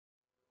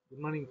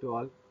Good morning to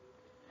all.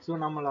 So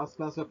நம்ம last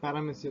கிளாஸ்ல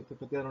பேரமிசியத்தை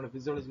பத்தி அதனோட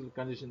பிசியாலஜிக்கல்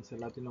கண்டிஷன்ஸ்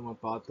எல்லாத்தையும் நம்ம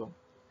பார்த்தோம்.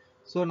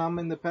 ஸோ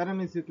நம்ம இந்த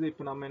பேரமிசியத்துல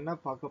இப்போ நம்ம என்ன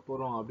பார்க்க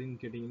போறோம் அப்படின்னு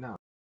கேட்டீங்கன்னா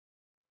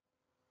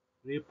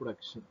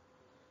ரீப்ரொடக்ஷன்.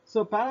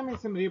 ஸோ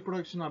பேரமிசியம்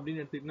ரீப்ரொடக்ஷன்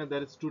அப்படின்னு எடுத்துக்கிட்டீங்கன்னா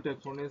there is two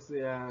types. One is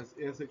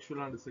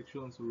asexual and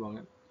sexual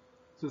சொல்லுவாங்க.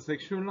 ஸோ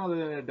செக்ஷுவல்னு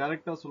அது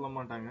டைரக்டா சொல்ல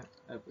மாட்டாங்க.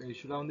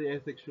 யூஸ்வலாக வந்து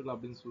ஏசெக்ஷுவல்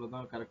அப்படின்னு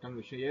சொல்லதான் கரெக்டான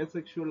விஷயம்.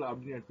 ஏசெக்ஷுவல்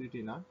அப்படின்னு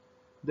எடுத்துக்கிட்டீங்கன்னா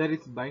there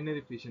is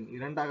binary fission,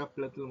 இரண்டாக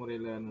பிளத்தல்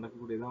முறையில்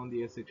நடக்கக்கூடியதான் வந்து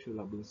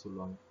ஏசெக்ஷுவல் அப்படின்னு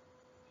சொல்லுவாங்க.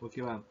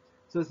 ஓகேவா?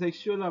 ஸோ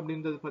செக்ஷுவல்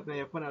அப்படின்றது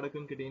பார்த்தீங்கன்னா எப்போ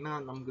நடக்குன்னு கேட்டிங்கன்னா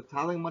நமக்கு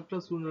சாதகமற்ற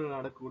சூழ்நிலை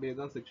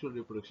நடக்கக்கூடியதான் செக்ஷுவல்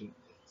ரீப்ரொடக்ஷன்.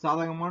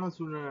 சாதகமான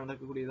சூழ்நிலை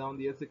நடக்கக்கூடியதான்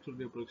வந்து ஏசெக்ஷுவல்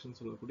ரீப்ரொடக்ஷன்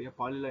சொல்லக்கூடிய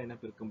பாலியல்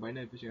இனப்பெருக்கம்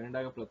பைனரி ஃபிஷன்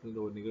இரண்டாக பிளத்தல்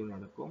ஒரு நிகழ்வு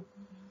நடக்கும்.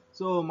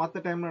 ஸோ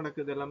மற்ற டைம்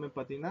நடக்குது எல்லாமே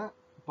பார்த்தீங்கன்னா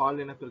பால்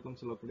இனப்பெருக்கம்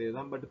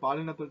சொல்லக்கூடியதான். பட்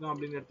பால் இனப்பெருக்கம்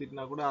அப்படின்னு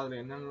எடுத்துக்கிட்டா கூட அதில்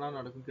என்னென்னலாம்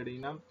நடக்கும்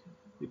கேட்டிங்கன்னா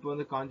இப்போ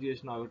வந்து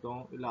கான்ஜுகேஷன்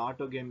ஆகட்டும், இல்லை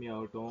ஆட்டோகேமி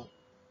ஆகட்டும்,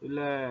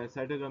 இல்லை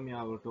சைட்டோகேமி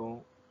ஆகட்டும்.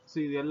 ஸோ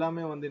இது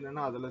எல்லாமே வந்து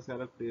என்னென்னா அதில்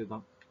சேரக்கூடியது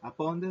தான்.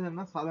 அப்போ வந்து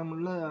என்னன்னா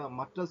சாதகமுள்ள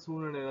மற்ற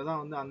சூழ்நிலையில தான்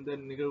வந்து அந்த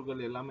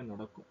நிகழ்வுகள் எல்லாமே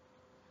நடக்கும்.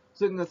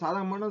 ஸோ இந்த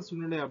சாதகமான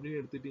சூழ்நிலை அப்படின்னு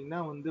எடுத்துக்கிட்டிங்கன்னா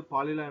வந்து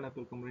பாலியல்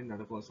இனப்பெருக்க முறை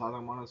நடக்கும்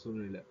சாதகமான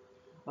சூழ்நிலை.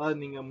 அதாவது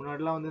நீங்கள்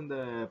முன்னாடிலாம் வந்து இந்த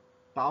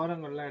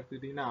தாவரங்கள்லாம்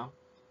எடுத்துக்கிட்டிங்கன்னா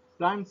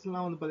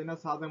பிளான்ஸ்லாம் வந்து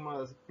பார்த்தீங்கன்னா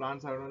சாதகமான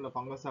பிளான்ஸ் ஆகட்டும் இல்லை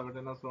ஃபங்கஸ்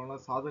ஆகட்டும் என்ன சொல்லுவாங்கன்னா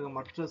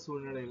சாதகமற்ற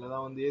சூழ்நிலையில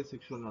தான் வந்து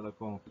செக்ஷுவல்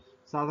நடக்கும்,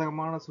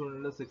 சாதகமான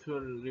சூழ்நிலை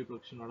செக்ஷுவல்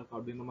ரீப்ரொடக்ஷன் நடக்கும்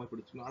அப்படின்ற மாதிரி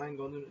பிடிச்சிக்கணும். ஆனால்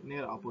இங்கே வந்து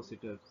நேர்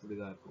ஆப்போசிட்டாக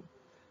இருக்கக்கூடியதாக இருக்கும்.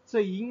 ஸோ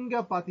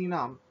இங்கே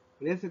பார்த்தீங்கன்னா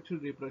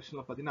ஏசெக்ஷுவல்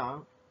ரீப்ரொடக்ஷனில் பார்த்தீங்கன்னா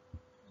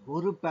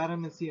ஒரு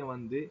பேரமிசியம்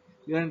வந்து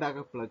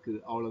இரண்டாக பிளக்குது,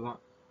 அவ்வளவுதான்.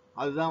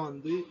 அதுதான்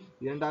வந்து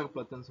இரண்டாக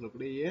பிளத்தன்னு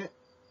சொல்லக்கூடிய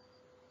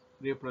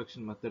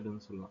ரீப்ரொடக்ஷன்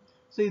மெத்தட்னு சொல்லலாம்.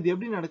 ஸோ இது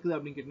எப்படி நடக்குது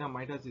அப்படின்னு கேட்டீங்கன்னா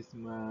மைட்டாசிஸ்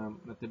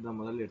மெத்தட் தான்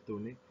முதல்ல எடுத்த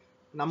உடனே.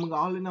 நமக்கு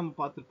ஆல்ரெடி நம்ம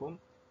பார்த்துருப்போம்.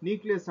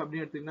 நியூக்ளியஸ்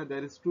அப்படின்னு எடுத்தீங்கன்னா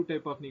there is two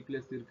type of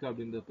nucleus இருக்கு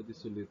அப்படின்றத பத்தி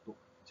சொல்லியிருப்போம்,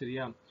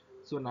 சரியா?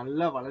 ஸோ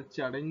நல்லா வளர்ச்சி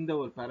அடைந்த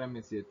ஒரு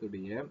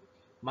பேரமிசியத்துடைய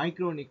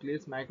மைக்ரோ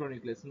நியூக்ளியஸ் மேக்ரோ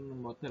நியூக்ளியஸ்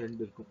மொத்தம்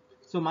ரெண்டு இருக்கும்.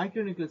 ஸோ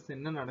மைக்ரோ நியூக்ளியஸ்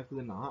என்ன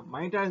நடக்குதுன்னா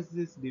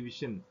மைட்டாசிஸ்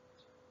டிவிஷன்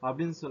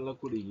அப்படின்னு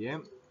சொல்லக்கூடிய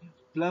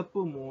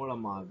பிளப்பு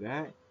மூலமாக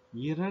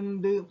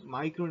இரண்டு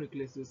மைக்ரோ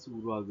நியூக்ளியஸஸ்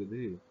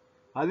உருவாகுது.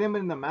 அதே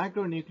மாதிரி இந்த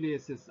மேக்ரோ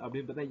நியூக்ளியஸஸ்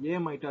அப்படின்னு பார்த்தா ஏ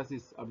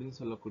மைட்டாசிஸ் அப்படின்னு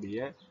சொல்லக்கூடிய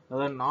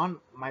அதாவது நான்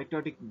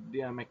மைட்டாட்டிக்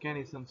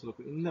மெக்கானிசம்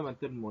சொல்லக்கூடிய இந்த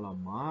மெத்தட்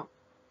மூலமா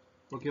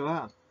ஓகேவா.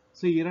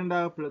 ஸோ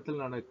இரண்டாக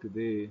பிளத்தல்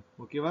நடக்குது.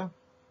 ஓகேவா?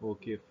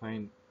 Okay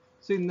fine.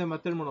 ஸோ இந்த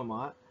மெத்தட்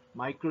மூலமா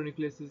மைக்ரோ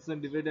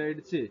நியூக்ளியஸஸும் டிவைட்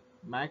ஆயிடுச்சு,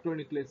 மேக்ரோ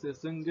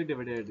நியூக்ளியஸஸும் இங்கே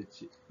டிவைட்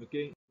ஆயிடுச்சு.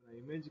 ஓகே,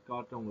 இமேஜ்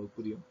காட்டுறேன் உங்களுக்கு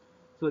புரியும்.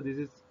 So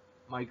this is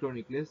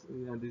micronucleus,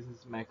 this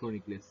is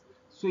macronucleus.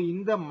 So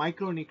இந்த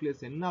micronucleus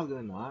என்ன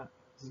ஆகுதுன்னா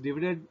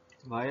divided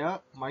via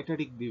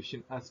mitotic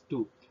division as 2.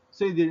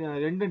 So இது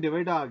ரெண்டு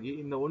டிவைட் ஆகி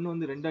இந்த ஒன்று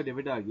வந்து ரெண்டா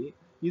டிவைட் ஆகி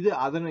இது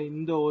அதனை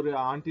இந்த ஒரு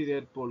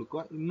ஆன்டீரியர்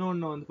போலுக்கும்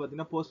இன்னொன்று வந்து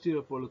பார்த்தீங்கன்னா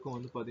போஸ்டீரியர் போலுக்கும்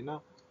வந்து பார்த்தீங்கன்னா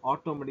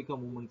ஆட்டோமேட்டிக்காக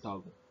மூவ்மெண்ட்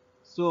ஆகும்.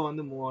 ஸோ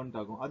வந்து மூவ்மெண்ட்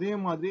ஆகும். அதே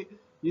மாதிரி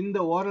இந்த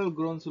ஓரல்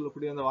க்ரோன்னு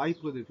சொல்லக்கூடிய அந்த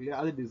வாய்ப்பு இருக்குல்லையா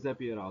அது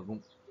டிஸப்பியர்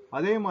ஆகும்.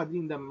 அதே மாதிரி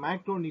இந்த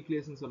மேக்ரோ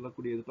நியூக்ளியஸ்ன்னு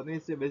சொல்லக்கூடியது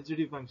பார்த்தீங்கன்னா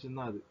வெஜிடேட்டிவ் ஃபங்க்ஷன்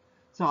தான் அது.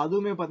 ஸோ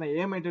அதுவுமே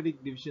பார்த்தீங்கன்னா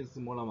ஏமைட்டாட்டிக் டிவிஷன்ஸ்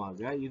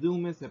மூலமாக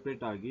இதுவுமே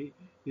செப்பரேட் ஆகி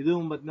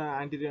இதுவும் பார்த்தீங்கன்னா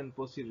ஆன்டீரியர் அண்ட்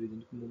போஸ்டீரியர்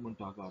ரீஜனுக்கு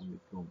மூவ்மெண்ட் ஆக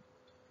ஆரம்பிக்கும்.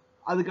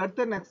 அதுக்கு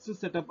அடுத்த நெக்ஸ்ட்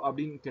செட்டப்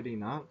அப்படின்னு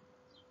கேட்டிங்கன்னா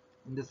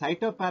இந்த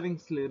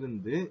சைட்டோபாரிங்ஸ்ல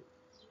இருந்து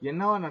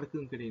என்னவா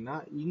நடக்குதுன்னு கேட்டிங்கன்னா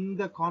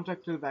இந்த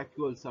கான்ட்ராக்டல்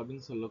வேக்யூல்ஸ்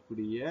அப்படின்னு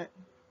சொல்லக்கூடிய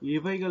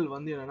இவைகள்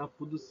வந்து என்னன்னா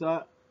புதுசா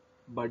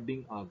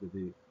பட்டிங்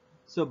ஆகுது.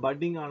 ஸோ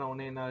பட்டிங் ஆன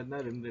உடனே என்ன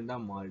ஆகுதுன்னா ரெண்டு ரெண்டா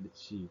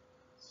மாறிடுச்சு.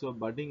 ஸோ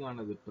பட்டிங்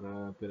ஆனது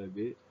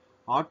பிறகு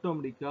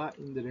ஆட்டோமேட்டிக்கா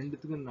இந்த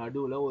ரெண்டுத்துக்கும்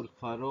நடுவுல ஒரு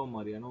ஃபரோ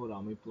மாதிரியான ஒரு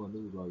அமைப்பு வந்து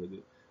உருவாகுது.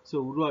 ஸோ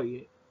உருவாகி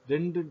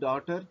ரெண்டு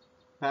டாட்டர்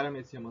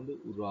பேரமேசியம் வந்து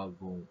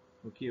உருவாகும்.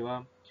 ஓகேவா?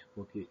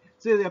 ஓகே.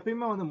 ஸோ இது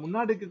எப்பயுமே வந்து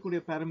முன்னாடி இருக்கக்கூடிய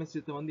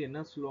பேரமேசியத்தை வந்து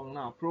என்ன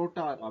சொல்லுவாங்கன்னா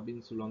புரோட்டார்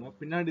அப்படின்னு சொல்லுவாங்க,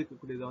 பின்னாடி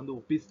இருக்கக்கூடியதை வந்து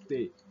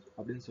ஒபிஸ்தே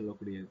அப்படின்னு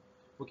சொல்லக்கூடியது.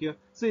 ஓகேவா?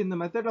 ஸோ இந்த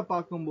மெத்தடை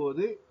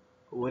பார்க்கும்போது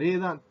ஒரே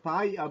தான்,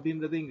 தாய்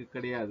அப்படின்றது இங்க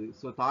கிடையாது.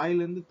 ஸோ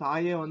தாயிலிருந்து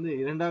தாயே வந்து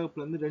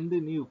இரண்டாகப்புல இருந்து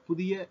ரெண்டு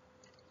புதிய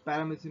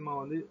பேரமிசியமா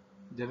வந்து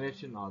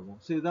ஜெனரேஷன் ஆகும்.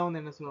 ஸோ இதான் வந்து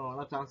என்ன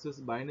சொல்லுவாங்கன்னா டிரான்ஸ்வர்ஸ்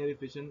பைனரி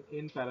ஃபிஷன்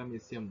இன்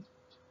பேரமிசியம்.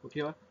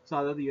 ஓகேவா? ஸோ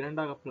அதாவது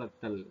இரண்டாக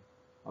பிளத்தல்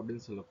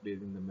அப்படின்னு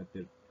சொல்லக்கூடியது இந்த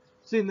மெத்தட்.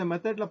 ஸோ இந்த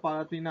மெத்தட்ல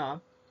பார்த்தீங்கன்னா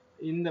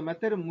இந்த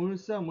மெத்தட்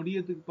முழுசா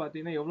முடியறதுக்கு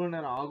பார்த்தீங்கன்னா எவ்வளோ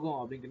நேரம் ஆகும்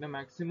அப்படின்னா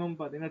மேக்ஸிமம்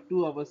பார்த்தீங்கன்னா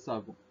 2 hours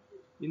ஆகும்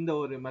இந்த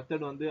ஒரு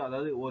மெத்தட் வந்து,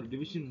 அதாவது ஒரு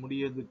டிவிஷன்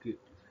முடியறதுக்கு.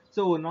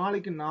 ஸோ ஒரு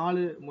நாளைக்கு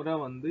 4 முறை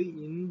வந்து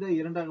இந்த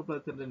இரண்டாக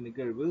பிளத்தல்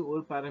நிகழ்வு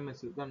ஒரு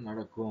பேரமிசியம் தான்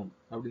நடக்கும்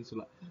அப்படின்னு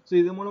சொல்லலாம். ஸோ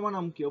இது மூலமா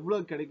நமக்கு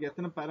எவ்வளவு கிடைக்கும்,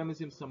 எத்தனை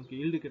பேரமிசியம்ஸ் நமக்கு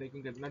ஈல்டு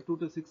கிடைக்கும் கேட்டீங்கன்னா 2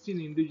 to 16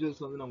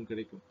 இண்டிவிஜுவல்ஸ் வந்து நமக்கு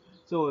கிடைக்கும்.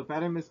 ஸோ ஒரு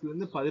பேரமிசியம்ல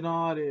இருந்து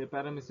 16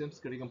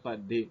 பேரமிசியம்ஸ் கிடைக்கும்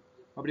பர் டே.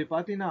 அப்படி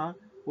பார்த்தீங்கன்னா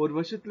ஒரு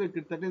வருஷத்துல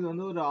கிட்டத்தட்ட இது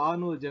வந்து ஒரு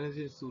 600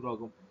 ஜெனரேஷன்ஸ்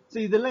உருவாகும். ஸோ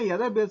இதெல்லாம்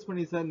எதை பேஸ்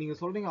பண்ணி சார் நீங்க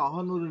சொல்றீங்க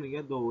 600 நீங்க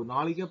ஒரு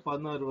நாளைக்கே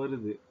 16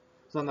 வருது.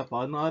 ஸோ அந்த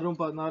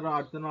 16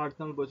 அடுத்த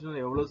நாள்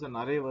போச்சுன்னா எவ்வளவு சார்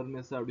நிறைய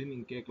வருமே சார் அப்படின்னு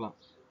நீங்க கேட்கலாம்.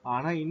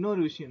 ஆனா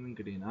இன்னொரு விஷயம் என்னன்னு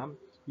கேட்டீங்கன்னா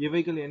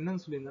இவைகள்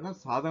என்னன்னு சொல்லியிருந்தேன்னா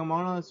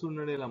சாதகமான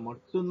சூழ்நிலையில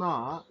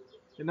மட்டும்தான்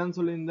என்னன்னு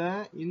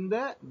சொல்லியிருந்தேன் இந்த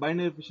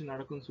பைனரி ஃபிஷன்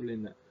நடக்கும்னு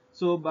சொல்லியிருந்தேன்.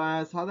 ஸோ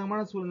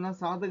சாதகமான சூழ்நிலை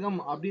சாதகம்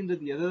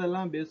அப்படின்றது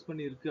எதெல்லாம் பேஸ்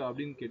பண்ணி இருக்கு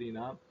அப்படின்னு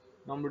கேட்டீங்கன்னா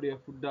நம்மளுடைய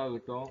ஃபுட்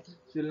ஆகட்டும்,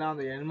 இல்லைன்னா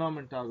அந்த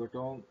என்வரான்மெண்ட்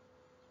ஆகட்டும்,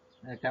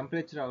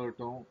 டெம்பரேச்சர்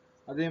ஆகட்டும்,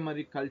 அதே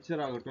மாதிரி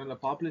கல்ச்சர் ஆகட்டும், இல்லை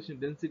பாப்புலேஷன்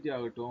டென்சிட்டி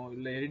ஆகட்டும்,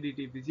 இல்லை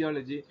ஹெரிடிட்டி,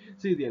 பிசியாலஜி,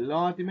 ஸோ இது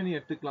எல்லாத்தையுமே நீ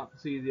எடுத்துக்கலாம்.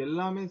 ஸோ இது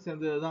எல்லாமே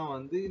சேர்ந்தது தான்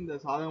வந்து இந்த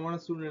சாதகமான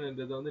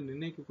சூழ்நிலைன்றதை வந்து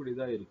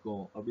நிர்ணயிக்கக்கூடியதாக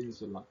இருக்கும் அப்படின்னு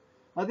சொல்லலாம்.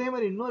 அதே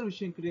மாதிரி இன்னொரு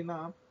விஷயம் கேட்டீங்கன்னா,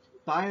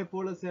 தாயை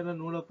போல சேலை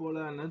நூலை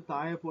போல,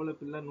 தாயை போல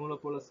பிள்ளை நூலை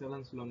போல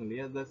சேலைன்னு சொல்லுவாங்க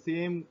இல்லையா, த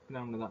சேம்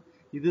தான்.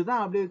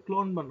 இதுதான் அப்படியே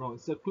க்ளோன் பண்றோம்.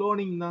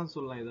 குளோனிங் தான்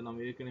சொல்லலாம் இதை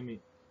நம்ம ஏற்கனவே.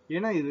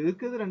 ஏன்னா இது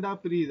இருக்கிறது ரெண்டா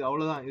பிரியுது,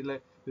 அவ்வளவுதான்.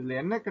 இதுல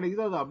என்ன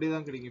கிடைக்குதோ அது அப்படியே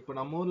தான் கிடைக்கும். இப்ப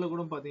நம்ம ஊர்ல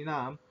கூட பாத்தீங்கன்னா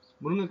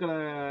முருங்கைக்கடை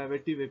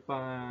வெட்டி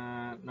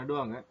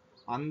நடுவாங்க.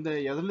 அந்த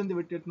எதுல இருந்து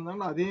வெட்டி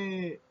எடுத்திருந்தாலும் அதே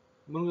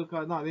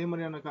முருங்கைக்காய் தான், அதே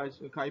மாதிரியான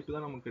காய்ப்பு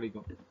தான் நமக்கு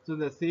கிடைக்கும். ஸோ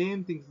இந்த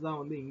சேம் திங்ஸ் தான்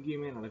வந்து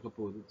இங்கேயுமே நடக்க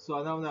போகுது. ஸோ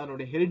அதாவது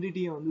அதனுடைய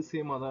ஹெரிடிட்டியும் வந்து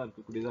சேமா தான்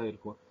இருக்கக்கூடியதா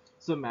இருக்கும்.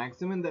 ஸோ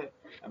மேக்ஸிமம் இந்த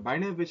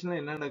பைனரி ஃபிஷன்ல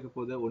என்ன நடக்க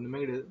போகுது, ஒண்ணுமே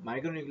கிடையாது.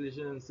 மைக்ரோ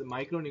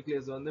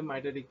நியூக்ளியஸ் வந்து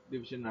மைட்டடிக்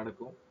டிவிஷன்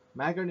நடக்கும்.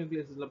 மேக்ரோ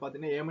நியூக்ளியஸ்ல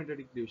பாத்தீங்கன்னா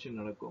ஏமெட்டடிக் டிவிஷன்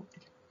நடக்கும்.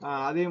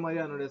 அதே மாதிரி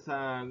அதனுடைய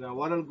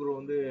ஓரல் குரோ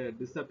வந்து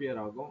டிஸ்அப்பியர்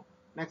ஆகும்.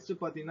 நெக்ஸ்ட்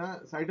பாத்தீங்கன்னா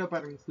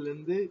சைட்டோபாரமிக்ஸ்ல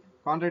இருந்து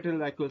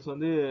கான்ட்ராக்டைல் வேக்யூல்ஸ்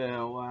வந்து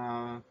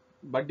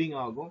பட்டிங்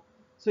ஆகும்.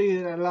 ஸோ இது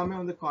எல்லாமே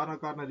வந்து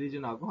கார்னர்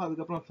ரீஜன் ஆகும்.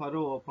 அதுக்கப்புறம்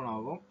ஃபரோ ஓப்பன்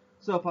ஆகும்.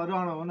 ஸோ ஃபரோ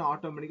ஆனவொன்னு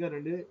ஆட்டோமேட்டிக்காக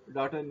 2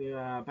 டாட்டர்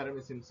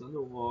பேரமிசிம்ஸ்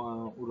வந்து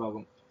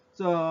உருவாகும்.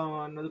 ஸோ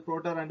என்னது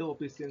புரோட்டார் அண்ட்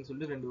ஓபிசியன்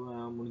சொல்லிட்டு 2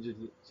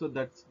 முடிஞ்சிடுது. ஸோ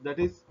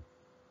தட் இஸ்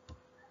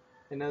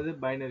என்னது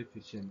binary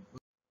fission.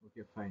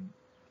 Okay fine.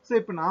 So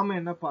இப்போ நாம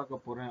என்ன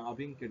பார்க்க போறோம்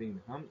அப்படின்னு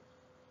கேட்டீங்கன்னா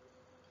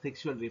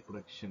sexual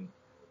reproduction.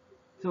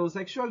 So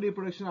sexual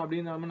reproduction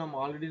அப்படின்னாலுமே நம்ம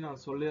ஆல்ரெடி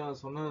நான்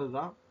சொன்னது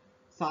தான்,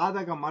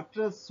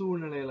 சாதகமற்ற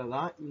சூழ்நிலையில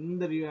தான்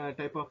இந்த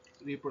டைப் ஆஃப்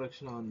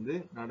ரீப்ரொடக்ஷன் வந்து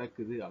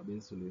நடக்குது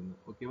அப்படின்னு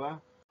சொல்லியிருந்தோம். ஓகேவா?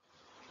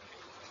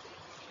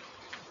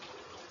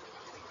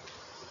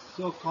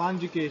 So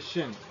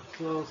conjugation.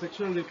 So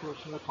sexual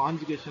ரீப்ரொடக்ஷன்ல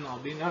conjugation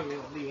அப்படின்னா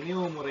வந்து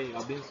இணைவு முறை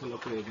அப்படின்னு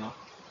சொல்லக்கூடியதுதான்.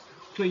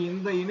 ஸோ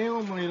இந்த இணைவு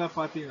முறையில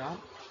பார்த்தீங்கன்னா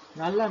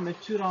நல்ல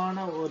மெச்சூரான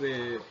ஒரு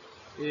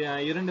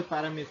 2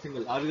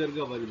 பேரமீசியங்கள்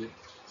அருகருக வருது.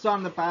 ஸோ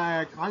அந்த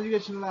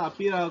கான்ஜுகேஷன்ல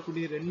அப்பியர்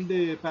ஆகக்கூடிய 2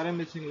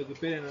 பேரமீசியங்களுக்கு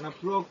பேர் என்னன்னா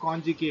ப்ரோ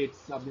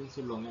கான்ஜுகேட்ஸ் அப்படின்னு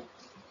சொல்லுவாங்க.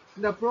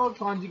 இந்த ப்ரோ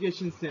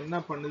கான்ஜுகேஷன்ஸ் என்ன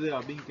பண்ணுது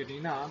அப்படின்னு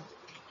கேட்டீங்கன்னா,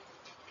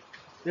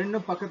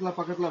 ரெண்டும்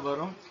பக்கத்துல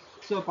வரும்.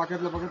 ஸோ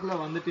பக்கத்துல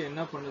வந்துட்டு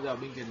என்ன பண்ணுது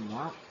அப்படின்னு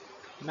கேட்டீங்கன்னா,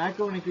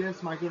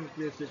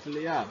 மேக்ரோநியூக்ளியஸ் இருக்கு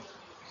இல்லையா,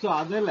 ஸோ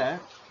அதில்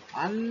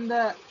அந்த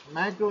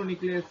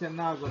மேக்ரோநியூக்ளியஸ்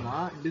என்ன ஆகும்னா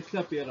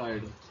டிஸ்அப்பியர்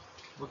ஆயிடும்.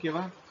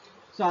 ஓகேவா?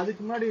 ஸோ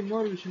அதுக்கு முன்னாடி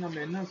இன்னொரு விஷயம்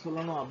நம்ம என்ன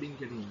சொல்லணும் அப்படின்னு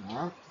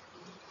கேட்டீங்கன்னா,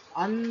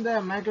 அந்த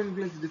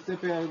மேக்ரோநியூக்ளியஸ்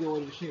டிஸ்அப்பியர் ஆகுது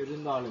ஒரு விஷயம்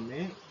இருந்தாலுமே,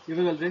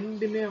 இவர்கள்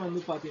ரெண்டுமே வந்து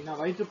பார்த்தீங்கன்னா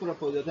வயிற்றுப்புற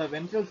பகுதி, அதாவது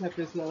வென்ட்ரல்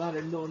சர்ஃபேஸ்ல தான்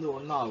ரெண்டும் வந்து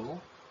ஒன்றாகும்.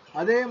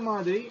 அதே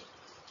மாதிரி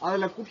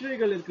அதில்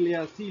குற்றவைகள் இருக்கு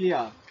இல்லையா,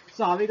 சீலியா,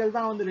 ஸோ அவைகள்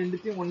தான் வந்து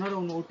ரெண்டுத்தையும் ஒன்னோட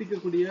ஒன்று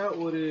ஒட்டிக்கக்கூடிய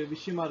ஒரு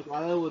விஷயமா இருக்கும்.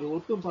 அதாவது ஒரு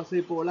ஒட்டும்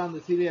பசை போல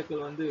அந்த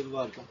சீலியாக்கள் வந்து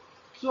இதுவாக இருக்கும்.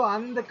 ஸோ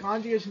அந்த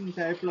கான்ஜுகேஷன்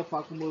டைப்ல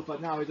பார்க்கும்போது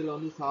பார்த்தீங்கன்னா அவைகள்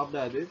வந்து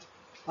சாப்பிடாது.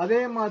 அதே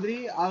மாதிரி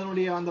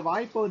அதனுடைய அந்த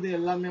வாய்ப்பகுதி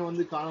எல்லாமே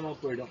வந்து காணாம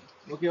போயிடும்.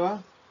 ஓகேவா?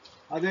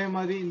 அதே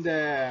மாதிரி இந்த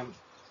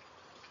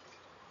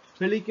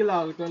பெலிக்கல்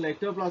ஆகட்டும் இல்லை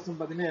எக்டோபிளாசம்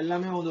பார்த்தீங்கன்னா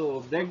எல்லாமே வந்து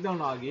பிரேக்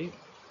டவுன் ஆகி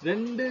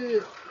 2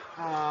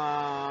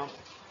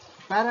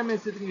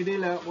 பேரமீசியத்துக்கு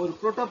இடையில ஒரு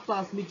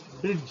புரோட்டோபிளாஸ்மிக்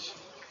பிரிட்ஜ்,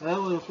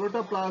 அதாவது ஒரு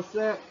புரோட்டோபிளாஸ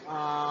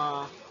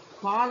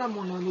பாலம்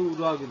ஒன்று வந்து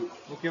உருவாகுது.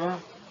 ஓகேவா?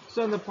 ஸோ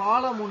அந்த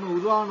பாலம் ஒன்று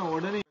உருவான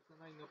உடனே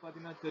இங்க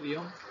பார்த்தீங்கன்னா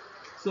தெரியும்.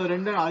 ஸோ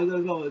 2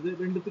 அழுகா வருது,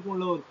 ரெண்டுத்துக்கும்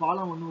உள்ள ஒரு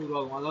பாலம் ஒன்று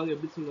உருவாகும். அதாவது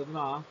எப்படி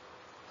சொல்றதுன்னா,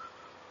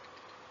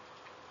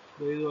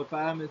 இது ஒரு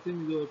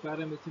பேரமீசியம், இது ஒரு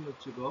பேரமீசியம்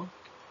வச்சுக்கோ.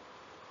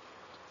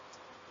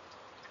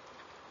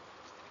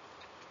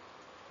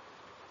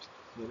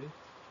 சரி,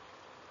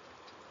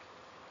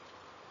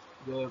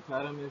 இது ஒரு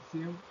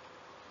பேரமீசியம்.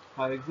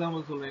 ஃபார்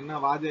எக்ஸாம்பிள் சொல்றேன், என்ன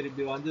வாத்தியார்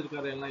இப்படி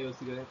வந்திருக்காரு எல்லாம்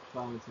யோசிக்கிறேன்.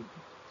 பேரமீசியம்.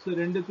 ஸோ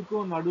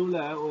ரெண்டுத்துக்கும்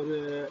நடுவில் ஒரு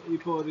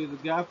இப்போ ஒரு இது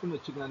கேப்னு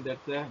வச்சுக்கலாம் இந்த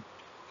இடத்த.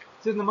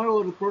 ஸோ இந்த மாதிரி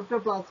ஒரு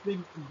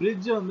புரோட்டோபிளாஸ்மிக்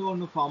பிரிட்ஜ் வந்து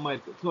ஒன்று ஃபார்ம்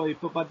ஆயிருக்கு. ஸோ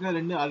இப்போ பார்த்தீங்கன்னா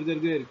 2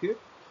 அருகருகே இருக்கு.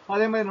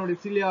 அதே மாதிரி என்னுடைய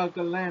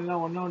சிலியாக்கள்லாம்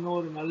எல்லாம் ஒன்று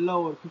ஒரு நல்லா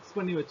ஒரு ஃபிக்ஸ்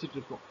பண்ணி வச்சுட்டு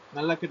இருக்கோம்.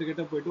 நல்லா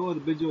கிட்ட போயிட்டு ஒரு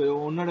பிரிட்ஜ்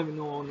ஒன்னோட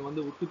இன்னும் ஒன்று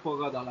வந்து விட்டு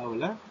போகாத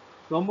அளவில்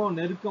ரொம்ப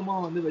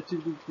நெருக்கமாக வந்து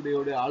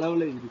வச்சிருக்கக்கூடிய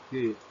அளவில்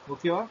இருக்கு.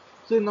 ஓகேவா?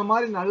 ஸோ இந்த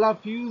மாதிரி நல்லா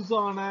ஃபியூஸ்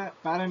ஆன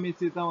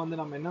பேரமீசி தான் வந்து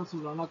நம்ம என்ன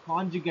சொல்றோம்னா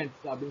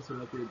கான்ஜுகன்ட்ஸ் அப்படின்னு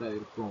சொல்லக்கூடியதாக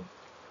இருக்கும்.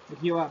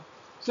 ஓகேவா?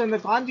 ஸோ இந்த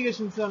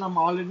கான்ஜுகேஷன்ஸ்ல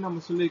நம்ம ஆல்ரெடி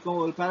நம்ம சொல்லியிருக்கோம்,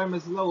 ஒரு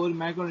பேரமீசியில் ஒரு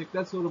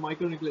மேக்ரோநியூக்ளியஸ் ஒரு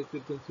மைக்ரோநியூக்ளியஸ்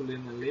இருக்குன்னு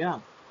சொல்லியிருந்தோம் இல்லையா?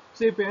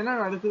 ஸோ இப்போ என்ன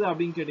நடக்குது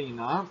அப்படின்னு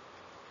கேட்டிங்கன்னா,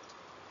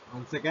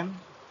 1 செகண்ட்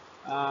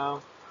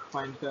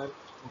பாயிண்டர்.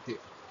 ஓகே,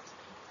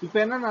 இப்போ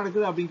என்ன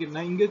நடக்குது அப்படின்னு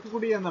கேட்டீங்கன்னா, இங்க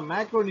இருக்கக்கூடிய அந்த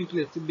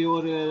மேக்ரோநியூக்ளியஸ் இப்படி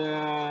ஒரு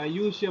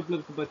யூ ஷேப்ல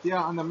இருக்கு பார்த்தியா,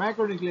 அந்த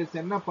மேக்ரோநியூக்ளியஸ்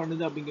என்ன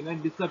பண்ணுது அப்படிங்கிறத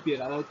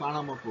டிஸ்அப்பியர், அதாவது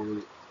காணாம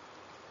போகுது.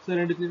 ஸோ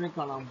ரெண்டுத்தையுமே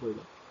காணாம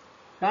போயிடும்.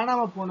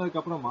 காணாம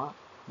போனதுக்கு அப்புறமா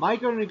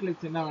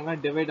மைக்ரோநியூக்ளியஸ் என்ன ஆகுதுன்னா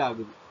டிவைட்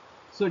ஆகுது.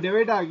 ஸோ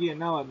டிவைட் ஆகி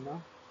என்ன ஆகுதுன்னா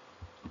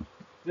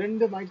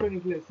 2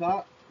 மைக்ரோநியூக்ளியஸா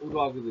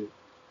உருவாகுது.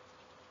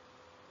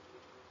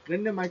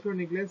 2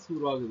 மைக்ரோநியூக்ளியஸ்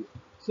உருவாகுது.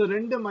 ஸோ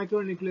 2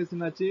 மைக்ரோநியூக்ளியஸ்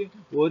என்னாச்சு,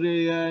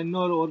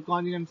 இன்னொரு ஒரு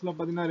கான்ஜுகன்ஸ்ல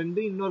பார்த்தீங்கன்னா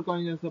 2, இன்னொரு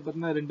கான்ஜுகன்ஸ்ல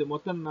பார்த்தீங்கன்னா 2,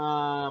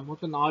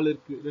 மொத்தம் 4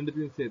 இருக்கு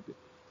ரெண்டுத்தையும் சேர்த்து.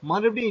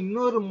 மறுபடியும்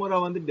இன்னொரு முறை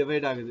வந்து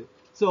டிவைட் ஆகுது.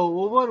 ஸோ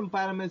ஒவ்வொரு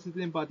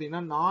பேரமீசியத்துலையும்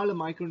பார்த்தீங்கன்னா 4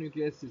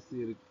 மைக்ரோநியூக்ளியஸ்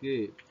இருக்கு.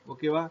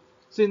 ஓகேவா?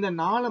 ஸோ இந்த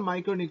 4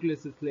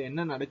 மைக்ரோநியூக்ளியஸஸ்ல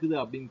என்ன நடக்குது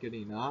அப்படின்னு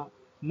கேட்டீங்கன்னா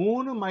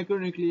 3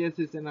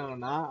 மைக்ரோநியூக்ளியஸஸ் என்ன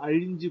ஆகுதுன்னா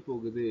அழிஞ்சு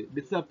போகுது,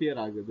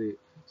 டிஸ்அப்பியர் ஆகுது.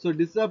 ஸோ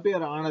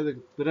டிஸ்அப்பியர்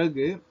ஆனதுக்கு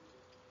பிறகு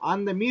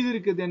அந்த மீதி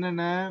இருக்குது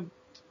என்னென்ன,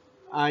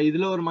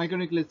 இதுல ஒரு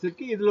மைக்ரோநியூக்ளியஸ்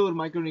இருக்கு, இதுல ஒரு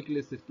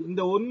மைக்ரோநியூக்ளியஸ் இருக்கு.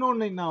 இந்த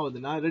ஒன்னொன்னு என்ன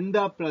ஆகுதுன்னா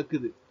ரெண்டா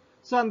பிளக்குது.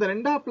 ஸோ அந்த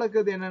ரெண்டா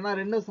பிளக்குது என்னன்னா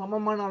ரெண்டும்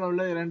சமமான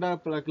அளவுல ரெண்டா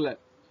பிளக்கல,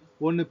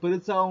 ஒன்னு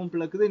பெருசாவும்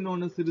பிளக்குது,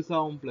 இன்னொன்னு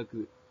சிறுசாவும்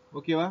பிளக்குது.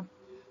 ஓகேவா?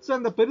 ஸோ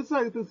அந்த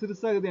பெருசாகுது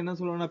சிறுசாகுது என்ன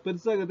சொல்லுவாங்கன்னா,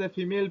 பெருசாகுத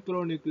ஃபிமேல் ப்ரோ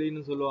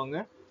நியூக்ளியன்னு சொல்லுவாங்க,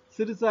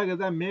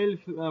 சிறுசாகுத மேல்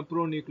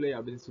ப்ரோ நியூக்ளியை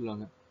அப்படின்னு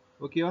சொல்லுவாங்க.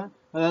 ஓகேவா?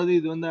 அதாவது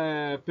இது வந்து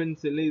பெண்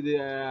செல், இது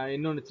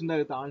இன்னொன்று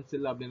சின்னகத்து ஆண்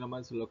செல் அப்படின்ற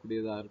மாதிரி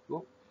சொல்லக்கூடியதா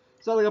இருக்கும்.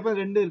 ஸோ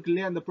அதுக்கப்புறம் ரெண்டு இருக்கு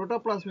இல்லையா, அந்த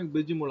புரோட்டோபிளாஸ்மிக்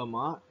பிரிட்ஜ்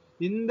மூலமா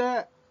இந்த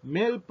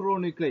மேல் ப்ரோ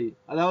நியூக்ளை,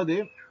 அதாவது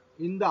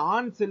இந்த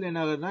ஆண் செல் என்ன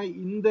ஆகுதுன்னா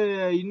இந்த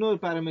இன்னொரு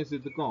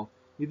பாரமீசியத்துக்கும்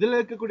இதுல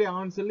இருக்கக்கூடிய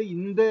ஆண் செல்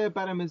இந்த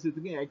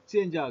பாரமீசியத்துக்கும்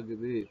எக்ஸ்சேஞ்ச்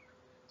ஆகுது.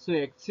 ஸோ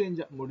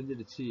எக்ஸ்சேஞ்ச்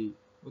முடிஞ்சிடுச்சு.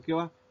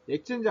 ஓகேவா?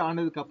 எக்ஸ்சேஞ்ச்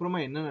ஆனதுக்கு அப்புறமா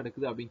என்ன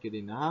நடக்குது அப்படின்னு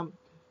கேட்டீங்கன்னா,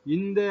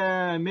 இந்த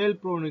மேல்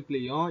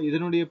ப்ரோநியூக்ளியும்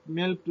இதனுடைய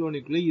மேல்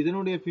ப்ரோநியூக்ளியும்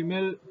இதனுடைய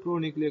ஃபிமேல்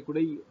ப்ரோநியூக்ளிய கூட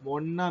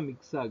ஒன்னா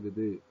மிக்ஸ்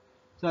ஆகுது.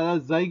 ஸோ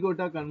அதாவது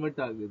ஜைகோட்டா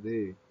கன்வெர்ட் ஆகுது.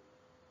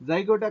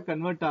 ஜைகோட்டா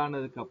கன்வெர்ட்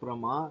ஆனதுக்கு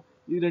அப்புறமா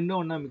இது ரெண்டும்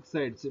ஒன்னா மிக்ஸ்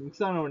ஆயிடுச்சு.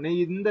 மிக்ஸ் ஆன உடனே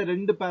இந்த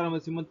ரெண்டு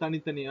பாரமசியமும்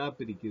தனித்தனியா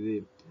பிரிக்குது.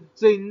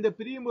 ஸோ இந்த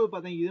பிரியும் போது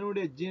பார்த்தீங்கன்னா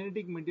இதனுடைய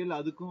ஜெனடிக் மெட்டீரியல்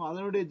அதுக்கும்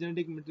அதனுடைய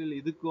ஜெனடிக் மெட்டீரியல்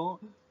இதுக்கும்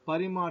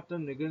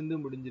பரிமாற்றம் நிகழ்ந்து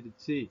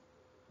முடிஞ்சிடுச்சு.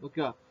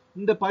 ஓகே,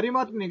 இந்த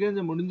பரிமாற்றம்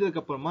நிகழ்ந்து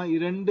முடிஞ்சதுக்கு அப்புறமா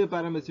இரண்டு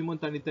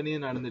பாரமசியமும் தனித்தனியா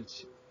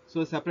நடந்துடுச்சு.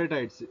 ஸோ செப்பரேட்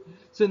ஆயிடுச்சு.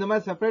 ஸோ இந்த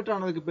மாதிரி செப்பரேட்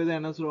ஆனதுக்கு பேர்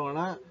என்ன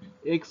சொல்லுவாங்கன்னா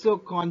எக்ஸோ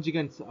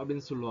கான்ஜுகன்ஸ்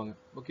அப்படின்னு சொல்லுவாங்க.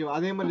 ஓகே,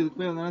 அதே மாதிரி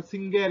இதுக்கு பேர் வந்து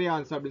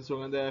சிங்கேரியான்ஸ் அப்படின்னு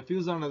சொல்லுவாங்க. இந்த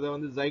ஃபியூஸ் ஆனதை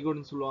வந்து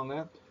ஜைகோட்னு சொல்லுவாங்க,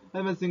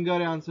 அதே மாதிரி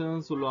சிங்கேரியான்ஸ்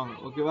சொல்லுவாங்க.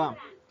 ஓகேவா?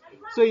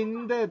 ஸோ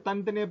இந்த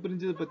தனித்தனியா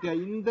பிரிஞ்சது பத்தியா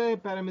இந்த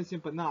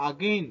பாரமசியம் பார்த்தீங்கன்னா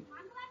அகைன்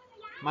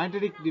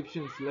மைட்டடிக்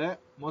டிவிஷன்ஸ்ல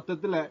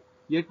மொத்தத்துல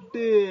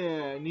 8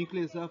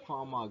 நியூக்ளியஸா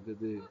ஃபார்ம்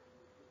ஆகுது.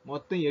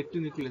 மொத்தம் 8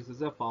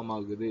 நியூக்ளியஸா ஃபார்ம்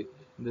ஆகுது.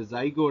 இந்த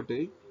ஜைகோட்டு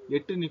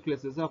 8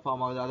 நியூக்ளியஸா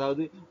ஃபார்ம் ஆகுது.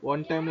 அதாவது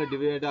ஒன் டைம்ல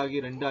டிவைட் ஆகி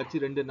 2 ஆச்சு,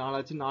 2 4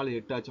 ஆச்சு, 4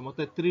 8 ஆச்சு.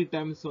 மொத்தம் 3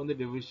 டைம்ஸ் வந்து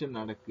டிவிஷன்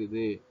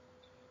நடக்குது.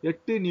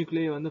 8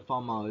 நியூக்ளியை வந்து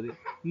ஃபார்ம் ஆகுது.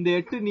 இந்த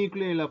 8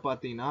 நியூக்ளியில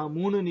பாத்தீங்கன்னா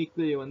 3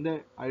 நியூக்ளியை வந்து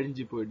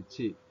அழிஞ்சு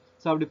போயிடுச்சு.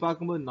 ஸோ அப்படி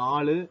பார்க்கும்போது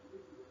 4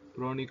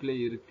 ப்ரோ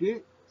நியூக்ளியை இருக்கு,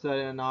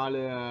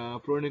 4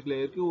 ப்ரோ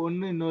நியூக்ளியை இருக்கு,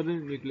 இன்னொரு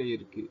நியூக்ளியை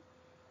இருக்கு.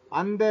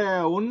 அந்த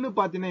ஒன்னு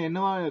பாத்தீங்கன்னா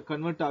என்னவா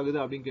கன்வெர்ட் ஆகுது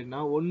அப்படின்னு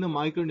கேட்டீங்கன்னா ஒன்னு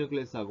மைக்ரோ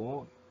நியூக்ளியஸ்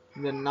ஆகும்,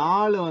 இந்த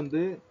 4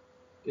 வந்து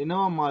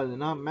என்னவா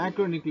மாறுதுன்னா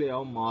மேக்ரோ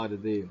நியூக்ளியாவும்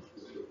மாறுது.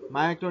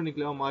 மேக்ரோ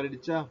நியூக்ளியாவும்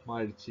மாறிடுச்சா,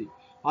 மாறிடுச்சு.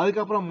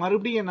 அதுக்கப்புறம்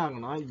மறுபடியும் என்ன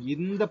ஆகுனா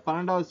இந்த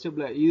 12வது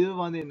ஸ்டெப்ல இது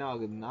வந்து என்ன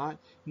ஆகுதுன்னா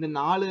இந்த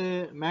 4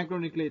 மேக்ரோ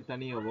நியூக்ளியை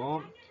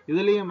தனியாவும்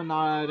இதுலயும்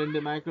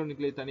 2 மேக்ரோ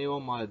நியூக்ளியை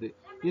தனியாவும் மாறுது.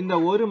 இந்த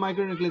ஒரு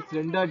மைக்ரோ நியூக்ளியஸ்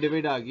ரெண்டா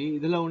டிவைட் ஆகி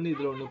இதுல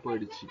ஒண்ணு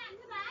போயிடுச்சு.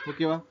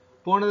 ஓகேவா?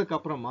 போனதுக்கு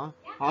அப்புறமா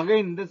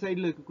அகைன் இந்த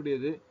சைடுல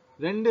இருக்கக்கூடியது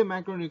 2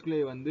 மேக்ரோ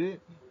நியூக்ளியை வந்து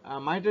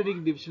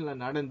மைட்டடிக் டிவிஷன்ல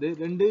நடந்து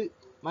 2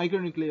 மைக்ரோ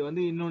நியூக்ளியை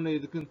வந்து இன்னொன்னு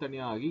இதுக்குன்னு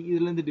தனியா ஆகி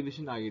இதுல இருந்து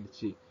டிவிஷன்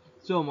ஆகிடுச்சு.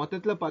 ஸோ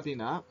மொத்தத்துல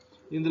பாத்தீங்கன்னா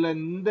இதுல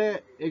இந்த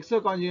எக்ஸோ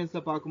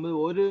கான்ஜுகன்ஸை பார்க்கும்போது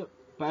ஒரு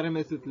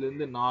பாரமேசியத்துல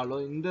இருந்து 4,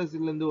 இந்த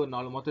இதுல இருந்து ஒரு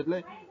 4, மொத்தத்துல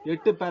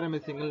 8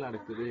 பாரமேசியங்கள்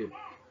நடக்குது.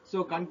 ஸோ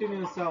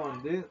கண்டினியூஸா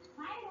வந்து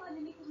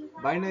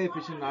பைனரி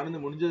ஃபிஷன் நடந்து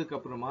முடிஞ்சதுக்கு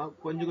அப்புறமா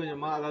கொஞ்சம்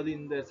கொஞ்சமா, அதாவது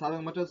இந்த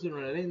சாதகமற்ற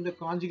சூழ்நிலையில இந்த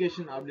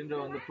கான்ஜுகேஷன் அப்படின்ற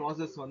வந்து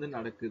ப்ராசஸ் வந்து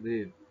நடக்குது.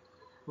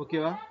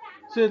 ஓகேவா?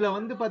 ஸோ இதுல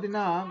வந்து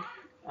பாத்தீங்கன்னா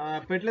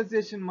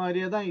ஃபெர்டிலைசேஷன்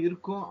மாதிரியே தான்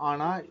இருக்கும்.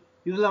 ஆனா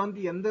இதுல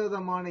வந்து எந்த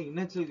விதமான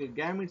இனச்சல்கள்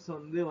கேமிட்ஸ்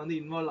வந்து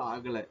இன்வால்வ்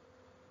ஆகல.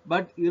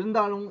 பட்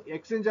இருந்தாலும்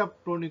எக்ஸ்சேஞ்ச் ஆஃப்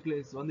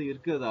ப்ரோநியூக்ளியஸ் வந்து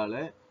இருக்கிறதால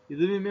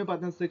இதுவுமே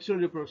பார்த்தா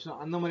செக்ஷுவல் ரிப்ரொடக்ஷன்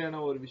அந்த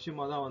மாதிரியான ஒரு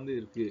விஷயமா தான் வந்து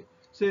இருக்கு.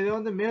 ஸோ இதை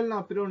வந்து மேல்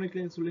நான்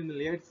ப்ரோநியூக்ளியஸ் சொல்லியிருந்தேன்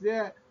இல்லையா, இட்ஸ்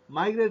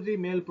மைக்ரேட்டரி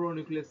மேல்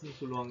ப்ரோநியூக்ளியஸ்னு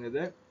சொல்லுவாங்க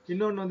இதை.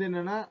 இன்னொன்று வந்து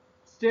என்னன்னா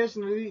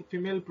ஸ்டேஷனரி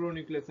ஃபிமேல்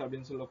ப்ரோநியூக்ளியஸ்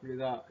அப்படின்னு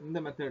சொல்லக்கூடியதா இந்த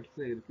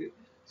மெத்தட்ஸ் இருக்கு.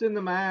 ஸோ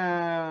இந்த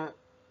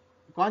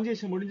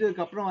கான்ஜுகேஷன்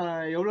முடிஞ்சதுக்கு அப்புறம்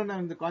எவ்வளவு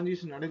நேரம் இந்த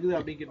கான்ஜுகேஷன் நடக்குது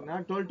அப்படின்னு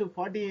கேட்டீங்கன்னா 12 to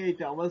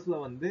 48 ஹவர்ஸ்ல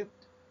வந்து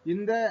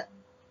இந்த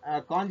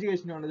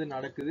கான்ஜுகேஷன் ஆனது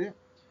நடக்குது.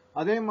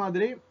 அதே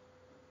மாதிரி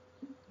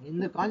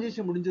இந்த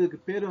கான்ஜுகேஷன் முடிஞ்சதுக்கு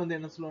பேர் வந்து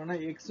என்ன சொல்லுவாங்கன்னா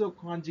எக்ஸோ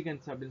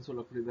கான்ஜுகன்ஸ் அப்படின்னு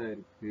சொல்லக்கூடியதா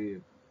இருக்கு.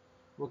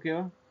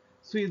 ஓகேவா?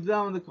 ஸோ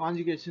இதுதான் வந்து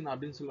கான்ஜுகேஷன்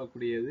அப்படின்னு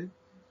சொல்லக்கூடியது.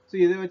 ஸோ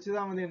இதை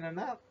வச்சுதான் வந்து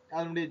என்னன்னா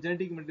அதனுடைய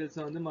ஜெனடிக்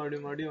மெட்டீரியல்ஸை வந்து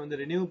மறுபடியும் வந்து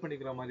ரினியூ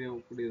பண்ணிக்கிற மாதிரி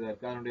கூடியதா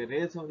இருக்கு, அதனுடைய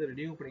ரேஸை வந்து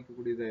ரினியூ பண்ணிக்க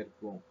கூடியதா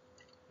இருக்கும்.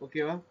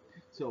 ஓகேவா?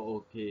 ஸோ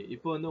ஓகே,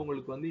 இப்போ வந்து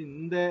உங்களுக்கு வந்து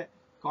இந்த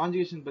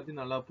கான்ஜுகேஷன் பத்தி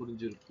நல்லா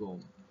புரிஞ்சிருக்கும்.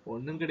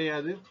 ஒன்றும்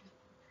கிடையாது,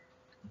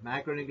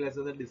 மேக்ரோ நியூக்ளியஸ்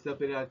வந்து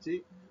டிஸ்அப்பியர் ஆச்சு,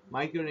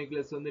 மைக்ரோ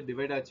நியூக்ளியஸ் வந்து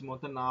டிவைட் ஆச்சு.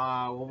 மொத்தம்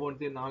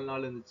ஒவ்வொன்றையும்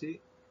 4 இருந்துச்சு.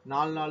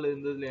 4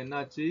 இருந்ததுல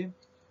என்னாச்சு,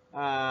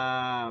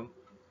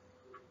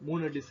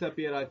 3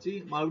 டிஸ்அப்பியர் ஆச்சு.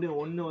 மறுபடியும்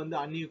ஒன்று வந்து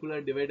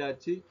அன்யூக்குலர் டிவைட்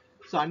ஆச்சு.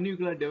 ஸோ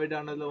அன்யூக்குலர் டிவைட்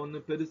ஆனதுல ஒன்று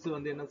பெருசு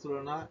வந்து என்ன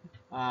சொல்றோம்னா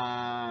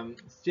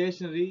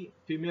ஸ்டேஷனரி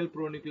ஃபீமேல்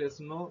ப்ரோ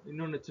நியூக்ளியஸ்னும்,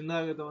 இன்னொன்று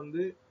சின்னதாக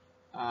வந்து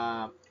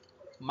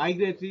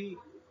மைக்ரேட்டரி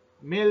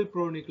மேல்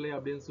ப்ரோநியூக்ளை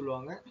அப்படின்னு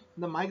சொல்லுவாங்க.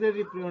 இந்த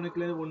மைக்ரேட்டரி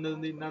ப்ரோநியூக்ளை ஒன்று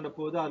வந்து இன்னாண்ட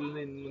போகுது, அதுல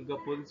இருந்து இங்க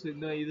போகுது. ஸோ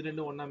இந்த இது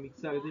ரெண்டும் ஒன்றா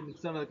மிக்ஸ் ஆகுது.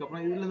 மிக்ஸ்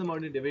ஆனதுக்கப்புறம் இதுல இருந்து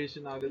மறுபடியும்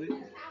டிவிஷன் ஆகுது.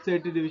 ஸோ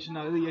 8 டிவிஷன்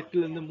ஆகுது.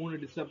 8ல இருந்து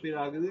 3 டிஸப்பியர்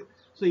ஆகுது.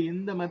 ஸோ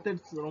இந்த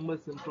மெத்தட்ஸ் ரொம்ப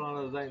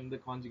சிம்பிளானது தான் இந்த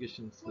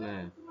கான்ஜுகேஷன்ஸ்ல.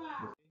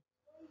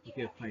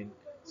 Okay fine.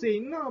 ஸோ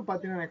இன்னும்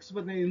பார்த்தீங்கன்னா நெக்ஸ்ட்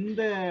பார்த்தீங்கன்னா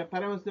இந்த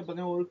பேராமீட்டர்ஸ்ல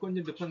பார்த்தீங்கன்னா ஒரு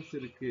கொஞ்சம் டிஃபரன்ஸ்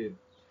இருக்கு.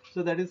 ஸோ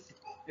தட் இஸ்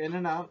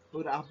என்னன்னா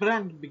ஒரு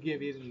அப்ராண்ட்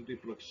பிஹேவியர் இன்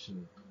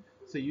ரீப்ரொடக்ஷன்.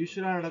 ஸோ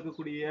யூஸ்வலாக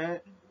நடக்கக்கூடிய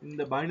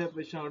இந்த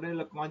பைனோபேஷன் ஆகட்டும்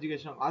இல்லை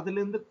கான்ஜுகேஷன்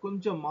அதுலேருந்து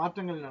கொஞ்சம்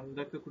மாற்றங்கள்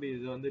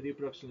நடக்கக்கூடியது வந்து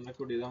ரீப்ரொடக்ஷன்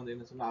நடக்கக்கூடியது வந்து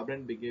என்ன சொன்னா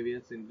அப்ராண்ட்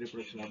பிஹேவியர்ஸ் இன்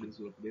ரீப்ரொடக்ஷன் அப்படின்னு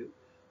சொல்லக்கூடியது.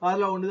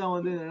 அதில் ஒன்று தான்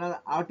வந்து என்னன்னா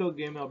ஆட்டோ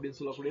கேம் அப்படின்னு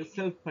சொல்லக்கூடிய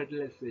செல்ஃப்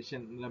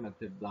ஃபெர்டிலைசேஷன்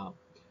மெத்தட் தான்.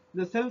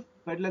 இந்த செல்ஃப்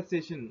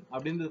ஃபெர்டிலைசேஷன்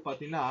அப்படின்றது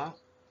பார்த்தீங்கன்னா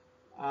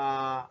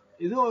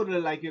இது ஒரு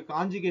லைக்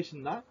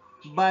கான்ஜுகேஷன் தான்.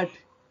 பட்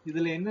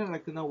இதுல என்ன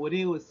நடக்குதுன்னா ஒரே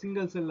ஒரு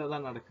சிங்கிள் செல்ல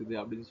தான் நடக்குது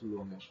அப்படின்னு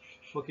சொல்லுவாங்க.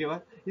 ஓகேவா?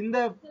 இந்த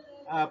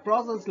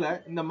ப்ராசஸ்ல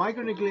இந்த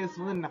மைக்ரோநியூக்ளியஸ்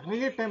வந்து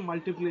நிறைய டைம்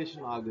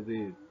மல்டிப்ளிகேஷன் ஆகுது.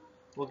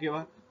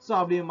 ஓகேவா? ஸோ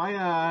அப்படி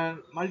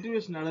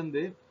மல்டிப்ளிகேஷன்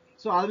நடந்து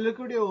ஸோ அதுல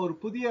இருக்கக்கூடிய ஒரு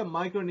புதிய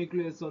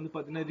மைக்ரோநியூக்ளியஸ் வந்து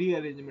பார்த்தீங்கன்னா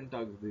ரீஅரேஞ்ச்மெண்ட்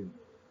ஆகுது.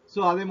 ஸோ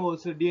அதே மாதிரி ஒரு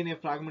சில டிஎன்ஏ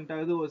ஃப்ராக்மெண்ட்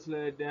ஆகுது, ஒரு சில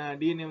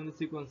டிஎன்ஏ வந்து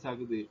சீக்வன்ஸ்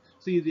ஆகுது.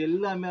 ஸோ இது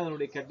எல்லாமே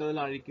அதனுடைய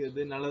கெட்டதெல்லாம்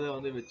அழிக்கிறது, நல்லதை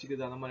வந்து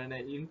வச்சுக்குது. அந்த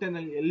மாதிரியான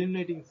இன்டர்னல்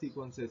எலிமினேட்டிங்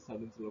சீக்வன்சஸ்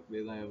அப்படின்னு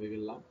சொல்லக்கூடியதான்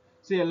இவைகள்லாம்.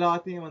 ஸோ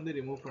எல்லாத்தையும் வந்து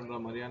ரிமூவ் பண்ற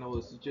மாதிரியான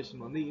ஒரு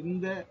சுச்சுவேஷன் வந்து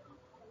இந்த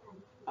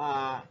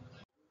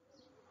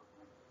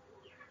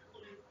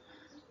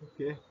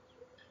ஓகே.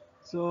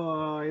 ஸோ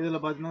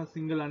இதில் பார்த்தீங்கன்னா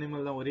சிங்கிள்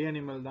அனிமல் தான், ஒரே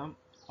அனிமல் தான்.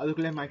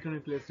 அதுக்குள்ளே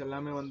மைக்ரோநியூக்ளியஸ்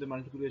எல்லாமே வந்து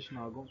மல்டிப்ளிகேஷன்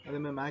ஆகும்.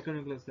 அதேமாதிரி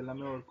மைக்ரோநியூக்ளியஸ்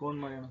எல்லாமே ஒரு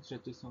கோன் மாதிரியான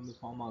ஸ்ட்ரக்சர்ஸ் வந்து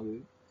ஃபார்ம்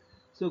ஆகுது.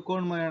 ஸோ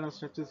கோன் மாதிரியான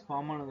ஸ்ட்ரக்சர்ஸ்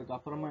ஃபார்ம் ஆனதுக்கு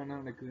அப்புறமா என்ன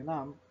நடக்குதுன்னா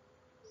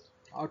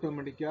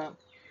ஆட்டோமேட்டிக்காக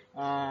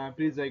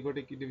ப்ரீ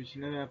ஜைகோட்டிக்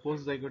டிவிஷன்,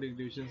 போஸ்ட் ஜைகோட்டிக்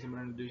டிவிஷன்ஸ்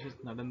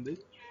நடந்து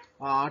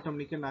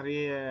ஆட்டோமேட்டிக்காக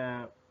நிறைய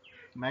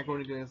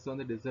மேக்ரோநியூக்ளியஸ்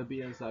வந்து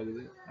டிஸப்பியர்ஸ்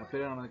ஆகுது.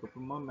 அப்பேர்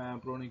ஆனதுக்கப்புறமா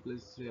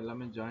ப்ரோநியூக்ளியஸ்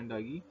எல்லாமே ஜாயிண்ட்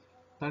ஆகி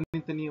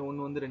தனித்தனி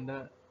ஒன்று வந்து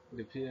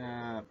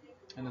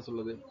என்ன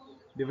சொல்லுது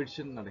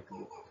டிவிஷன்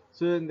நடக்குது.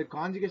 ஸோ இந்த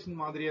கான்ஜுகேஷன்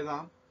மாதிரியே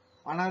தான்.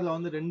 ஆனால் அதில்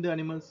வந்து 2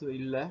 அனிமல்ஸ்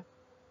இல்லை.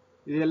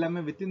 இது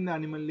எல்லாமே வித்தின் த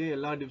அனிமல்லே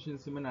எல்லா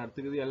டிவிஷன்ஸுமே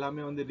நடத்துக்குது.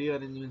 எல்லாமே வந்து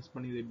ரீஅரேஞ்ச்மெண்ட்ஸ்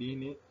பண்ணிது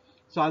டிஎன்ஏ.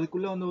 ஸோ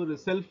அதுக்குள்ளே வந்து ஒரு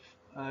செல்ஃப்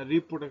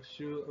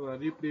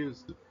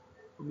ரீப்ரொடியூஸ்டு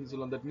அப்படின்னு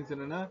சொல்லலாம். தட் மீன்ஸ்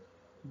என்னன்னா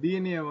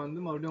டிஎன்ஏ வந்து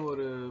மறுபடியும்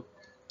ஒரு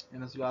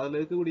என்ன சொல்ல அதில்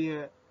இருக்கக்கூடிய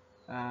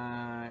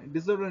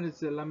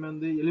டிஸ்அட்வான்டேஜ் எல்லாமே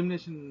வந்து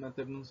எலிமினேஷன்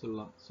மெத்தட்னு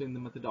சொல்லலாம். ஸோ இந்த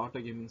மெத்தட்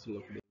ஆட்டோ கேமிங்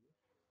சொல்லக்கூடியது.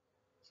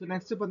 ஸோ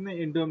நெக்ஸ்ட் பார்த்தீங்கன்னா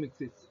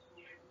எண்டோமிக்சிஸ்.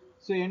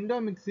 ஸோ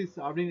எண்டோமிக்சிஸ்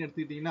அப்படின்னு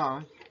எடுத்துக்கிட்டிங்கன்னா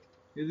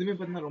எதுவுமே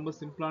பார்த்தீங்கன்னா ரொம்ப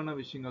சிம்பிளான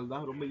விஷயங்கள்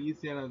தான், ரொம்ப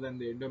ஈஸியானது தான்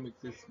இந்த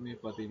எண்டோமிக்சிஸ்மே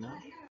பார்த்தீங்கன்னா.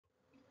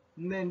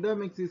 இந்த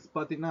எண்டோமிக்சிஸ்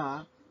பார்த்தீங்கன்னா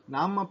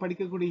நாம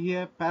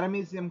படிக்கக்கூடிய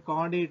பாரமீசியம்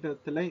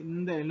கார்டேட்டத்தில்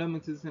இந்த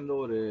எண்டோமிக்சிஸ் என்ற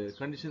ஒரு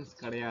கண்டிஷன்ஸ்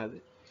கிடையாது.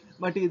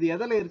 பட் இது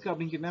எதில் இருக்குது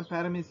அப்படின்னு கேட்டால்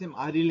பாரமீசியம்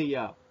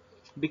அரிலியா.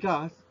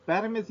 பிகாஸ்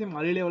பாரமீசியம்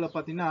அரிலியாவில்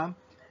பார்த்தீங்கன்னா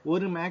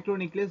ஒரு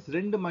மைக்ரோநியூக்ளியஸ்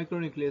 2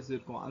 மைக்ரோநியூக்ளியஸ்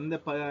இருக்கும் அந்த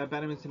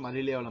பாரமீசியம்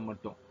அரிலியாவில்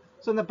மட்டும்.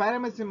 ஸோ அந்த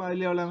பாரமீசியம்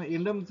அரிலியாவில்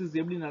எண்டோமிக்சிஸ்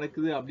எப்படி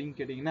நடக்குது அப்படின்னு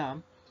கேட்டிங்கன்னா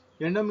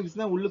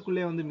எண்டோமிக்ஸ்னா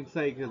உள்ளுக்குள்ளே வந்து மிக்ஸ்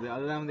ஆகிக்கிறது,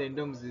 அதுதான் வந்து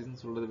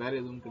எண்டோமிக்சிஸ்ன்னு சொல்கிறது, வேறு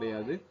எதுவும்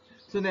கிடையாது.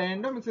 ஸோ இந்த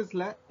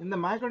எண்டோமிக்சிஸில் இந்த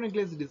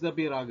மைக்ரோநியூக்ளியஸ்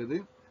டிஸப்பியர் ஆகுது.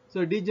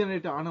 ஸோ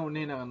டீஜெனரேட் ஆன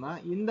உடனே என்னன்னா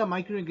இந்த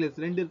மைக்ரோநியூக்ளியஸ்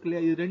 2 இருக்கு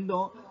இல்லையா, இது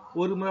ரெண்டும்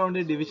ஒரு முறை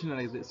வந்து டிவிஷன்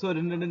நடக்குது. ஸோ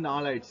 2 2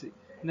 4 ஆயிடுச்சு.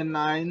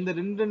 இந்த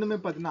ரெண்டுமே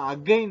பார்த்தீங்கன்னா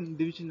அகைன்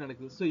டிவிஷன்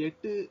நடக்குது. ஸோ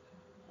 8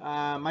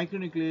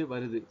 மைக்ரோநியூக்ளியை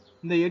வருது.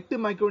 இந்த 8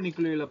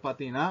 மைக்ரோநியூக்ளியில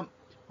பார்த்தீங்கன்னா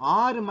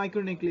 6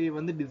 மைக்ரோநியூக்ளியை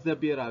வந்து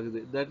டிஸப்பியர் ஆகுது.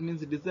 That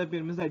means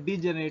disappear means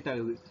degenerate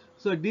ஆகுது.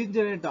 ஸோ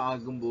டீஜெனரேட்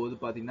ஆகும்போது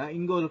பார்த்தீங்கன்னா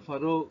இங்கே ஒரு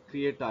ஃபரோ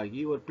கிரியேட்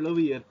ஆகி ஒரு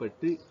பிளவு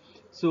ஏற்பட்டு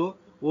ஸோ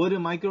ஒரு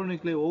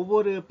மைக்ரோநியூக்ளியை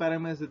ஒவ்வொரு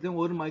பாராமீட்டர்ஸ்லயும்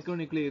ஒரு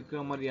மைக்ரோநியூக்ளியை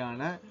இருக்கிற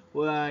மாதிரியான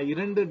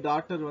 2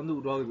 டாட்டர் வந்து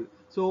உருவாகுது.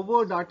 ஸோ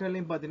ஒவ்வொரு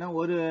டாட்டர்லையும் பார்த்தீங்கன்னா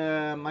ஒரு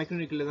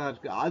மைக்ரோநியூக்ளியை தான்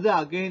இருக்கு. அது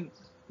அகைன்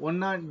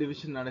ஒன்னா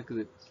டிவிஷன்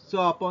நடக்குது. ஸோ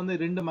அப்போ வந்து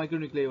 2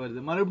 மைக்ரோநியூக்ளியை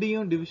வருது.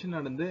 மறுபடியும் டிவிஷன்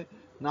நடந்து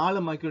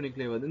 4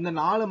 மைக்ரோநியூக்ளியை வருது. இந்த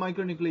 4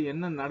 மைக்ரோநியூக்ளியை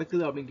என்ன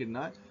நடக்குது அப்படின்னு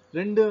கேட்டா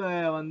 2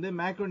 வந்து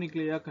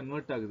மேக்ரோநியூக்ளியா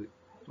கன்வெர்ட் ஆகுது.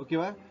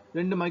 ஓகேவா?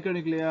 2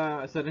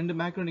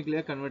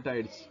 மேக்ரோநியூக்ளியா கன்வெர்ட்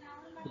ஆயிடுச்சு.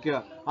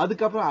 ஓகேவா?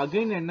 அதுக்கப்புறம்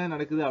அகைன் என்ன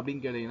நடக்குது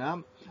அப்படின்னு கேட்டீங்கன்னா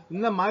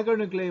இந்த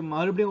மைக்ரோநியூக்ளியை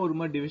மறுபடியும் ஒரு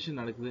மாதிரி டிவிஷன்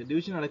நடக்குது.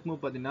 டிவிஷன்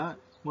நடக்கும்போது பார்த்தீங்கன்னா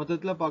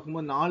மொத்தத்தில்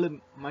பார்க்கும்போது 4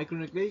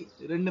 மைக்ரோநியூக்ளியை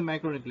 2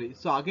 மேக்ரோநியூக்ளியை.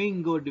 ஸோ அகைன்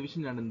இங்கே ஒரு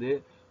டிவிஷன் நடந்து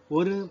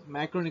ஒரு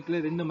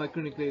மேக்ரோநியூக்ளியை 2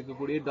 மேக்ரோநியூக்ளியை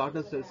இருக்கக்கூடிய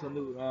டாட்டர் செல்ஸ்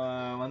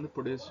வந்து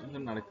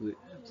ப்ரொடியூஷன் நடக்குது.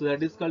 ஸோ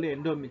தட் இஸ் கால்டு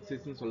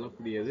எண்டோமிக்சிஸ்ன்னு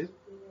சொல்லக்கூடியது.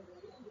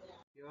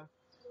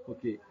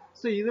 ஓகே.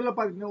 ஸோ இதில்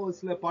பார்த்தீங்கன்னா ஒரு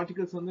சில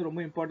பார்ட்டிகல்ஸ் வந்து ரொம்ப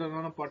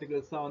இம்பார்ட்டன்டான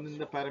பார்ட்டிகல்ஸ் தான் வந்து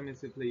இந்த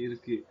பாரமீசியத்தில்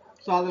இருக்கு.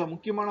 ஸோ அதில்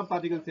முக்கியமான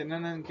பார்ட்டிகல்ஸ்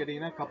என்னென்னு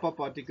கேட்டிங்கன்னா கப்பா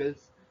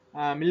particles,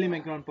 milli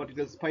micron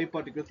particles, by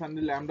particles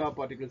and lambda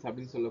particles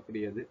அப்படின்னு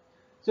சொல்லக்கூடியது.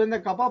 ஸோ இந்த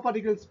கப்பா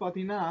பார்ட்டிகல்ஸ்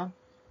பார்த்தீங்கன்னா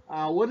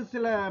ஒரு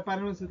சில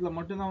பாரமீசியத்தில்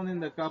மட்டும்தான் வந்து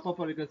இந்த கப்பா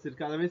பார்ட்டிகல்ஸ்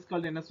இருக்குது. அதர்வைஸ்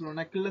கால்டு என்ன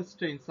சொல்லுவாங்கன்னா கில்லர்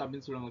ஸ்டெயின்ஸ்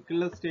அப்படின்னு சொல்லுவாங்க.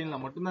 கில்லர்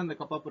ஸ்டெயினில் மட்டும்தான் இந்த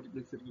கப்பா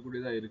பார்ட்டிகல்ஸ்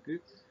இருக்கக்கூடியதாக இருக்குது.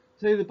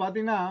 ஸோ இது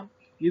பார்த்தீங்கன்னா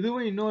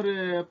இதுவும் இன்னொரு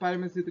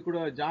பாரமீசியத்து கூட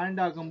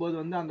ஜாயிண்ட் ஆகும்போது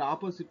வந்து அந்த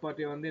ஆப்போசிட்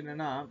பார்ட்டியை வந்து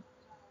என்னன்னா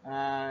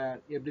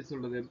எப்படி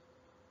சொல்றது,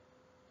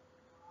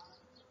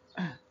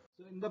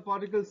 இந்த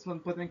பார்ட்டிகல்ஸ்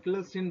வந்து பார்த்தீங்கன்னா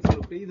கிளஸ்டின்னு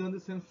சொல்லக்கூடிய இது வந்து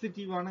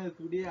சென்சிட்டிவான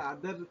இருக்கக்கூடிய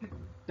அதர்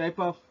டைப்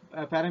ஆஃப்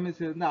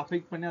பேரமீட்டர்ஸ் வந்து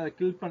அஃபெக்ட் பண்ணி அதை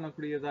கில்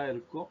பண்ணக்கூடியதா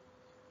இருக்கும்.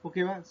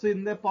 ஓகேவா? ஸோ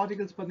இந்த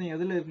பார்ட்டிகல்ஸ் பார்த்தீங்கன்னா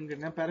எதில்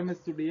இருக்குன்னு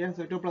பேரமீட்டர்ஸுடைய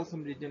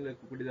சைட்டோபிளாசம் ரீஜனில்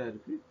இருக்கக்கூடியதா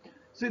இருக்கு.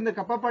 ஸோ இந்த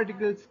கப்பா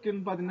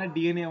பார்ட்டிகல்ஸ்க்குன்னு பார்த்தீங்கன்னா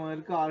டிஎன்ஏவும்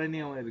இருக்கு,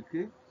 ஆர்என்ஏவும்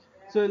இருக்கு.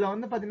 ஸோ இதில்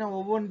வந்து பார்த்தீங்கன்னா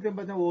ஒவ்வொன்றையும்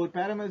பார்த்தீங்கன்னா ஒவ்வொரு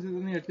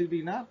பேரமீட்டர்ஸ்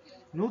எடுத்துக்கிட்டீங்கன்னா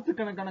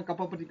நூற்றுக்கணக்கான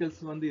கப்பா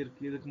பார்ட்டிகல்ஸ் வந்து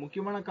இருக்கு. இதுக்கு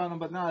முக்கியமான காரணம்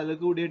பார்த்தீங்கன்னா அதில்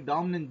இருக்கக்கூடிய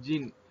டாமினன்ட்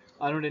ஜீன்,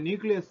 அதனுடைய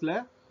நியூக்ளியஸ்ல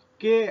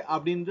கே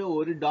அப்படின்ற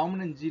ஒரு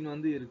டாமினன்ட் ஜீன்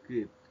வந்து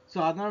இருக்கு. ஸோ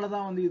அதனால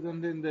தான் வந்து இது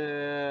வந்து இந்த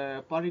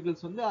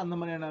பார்ட்டிகல்ஸ் வந்து அந்த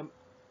மாதிரியான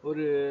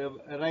ஒரு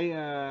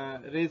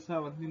ரேஸா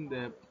வந்து இந்த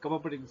கப்பா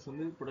பார்ட்டிகல்ஸ்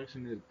வந்து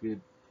ப்ரொடக்ஷன் இருக்கு.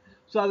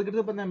 ஸோ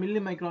அதுக்கடுத்து பார்த்தீங்கன்னா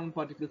மில்லி மைக்ரான்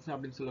பார்ட்டிகல்ஸ்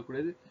அப்படின்னு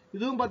சொல்லக்கூடியது.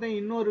 இதுவும்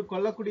பார்த்தீங்கன்னா இன்னொரு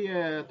கொல்லக்கூடிய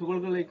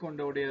துகள்களை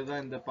கொண்ட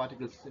உடையதான் இந்த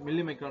பார்ட்டிகல்ஸ்,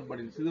 மில்லி மைக்ரான்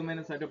பார்ட்டிகல்ஸ்.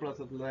 இதுவுமே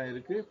சைட்டோபிளாசத்துல தான்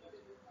இருக்கு.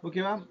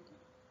 ஓகேவா?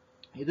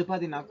 இது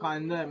பார்த்தீங்கன்னா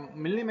இந்த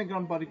மில்லி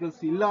மைக்ரான்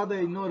பார்ட்டிகல்ஸ்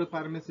இல்லாத இன்னொரு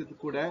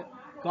பேரமீட்டர்ஸ் கூட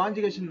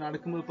கான்ஜுகேஷன்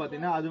நடக்கும்போது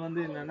பார்த்தீங்கன்னா அது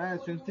வந்து என்னன்னா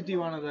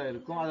சென்சிட்டிவானதா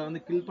இருக்கும், அதை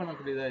வந்து கில்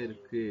பண்ணக்கூடியதா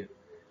இருக்கு.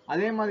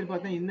 அதே மாதிரி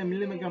பார்த்தீங்கன்னா இந்த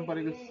மில்லி மைக்ரான்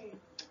பார்ட்டிகல்ஸ்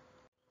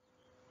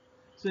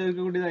ஸோ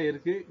இருக்கக்கூடியதா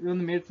இருக்கு. இது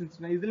வந்து மேட் சென்ஸ்.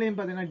 இதுலயும்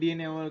பார்த்தீங்கன்னா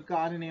டிஎன்ஏவும் இருக்கு,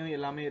 ஆர்என்ஏவும்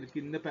எல்லாமே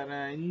இருக்கு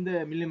இந்த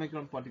மில்லி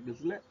மைக்ரான்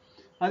பார்ட்டிகல்ஸ்ல.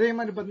 அதே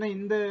மாதிரி பார்த்தீங்கன்னா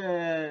இந்த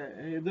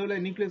இதோட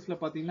நியூக்ளியஸ்ல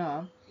பார்த்தீங்கன்னா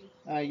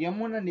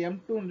M1 and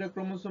M2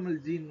 chromosomal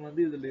gene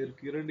வந்து இதுல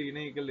இருக்கு, 2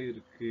 இணைகள்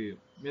இருக்கு.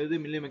 இது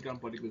மில்லி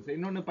மைக்ரான் பார்ட்டிகல்ஸ்.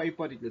 இன்னொன்று பை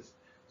பார்ட்டிகல்ஸ்.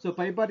 ஸோ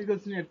பை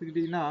பார்ட்டிகல்ஸ்னு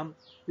எடுத்துக்கிட்டீங்கன்னா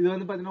இது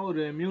வந்து பார்த்தீங்கன்னா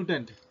ஒரு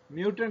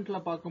மியூட்டன்ட்ல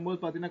பார்க்கும்போது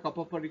பார்த்தீங்கன்னா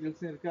கப்பா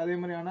பார்ட்டிகல்ஸும் இருக்கு. அதே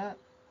மாதிரியான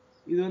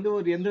இது வந்து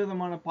ஒரு எந்த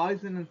விதமான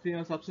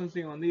பாய்சனையும்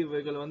சப்ஸ்டன்ஸையும் வந்து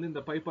இவைகள் வந்து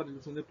இந்த பை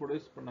பார்ட்டிகல்ஸ் வந்து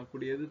ப்ரொடியூஸ்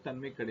பண்ணக்கூடியது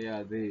தன்மை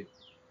கிடையாது.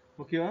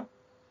 ஓகேவா?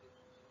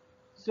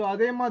 ஸோ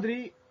அதே மாதிரி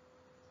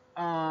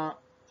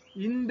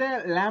இந்த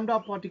லாம்டா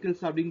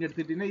பார்ட்டிகல்ஸ் அப்படின்னு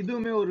எடுத்துக்கிட்டீங்கன்னா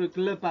இதுவுமே ஒரு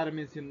கில்லர்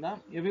பாரமீசியம் தான்.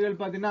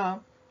 இவைகள் பார்த்தீங்கன்னா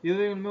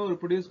இவைகளுமே ஒரு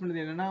ப்ரொடியூஸ்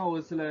பண்ணது என்னன்னா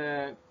ஒரு சில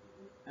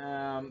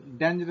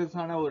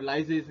டேஞ்சரஸான ஒரு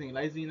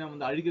லைசிங்னா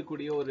வந்து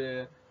அழிக்கக்கூடிய ஒரு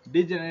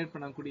டீஜெனரேட்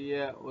பண்ணக்கூடிய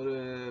ஒரு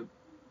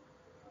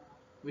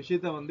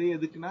விஷயத்த வந்து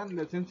எதுக்குன்னா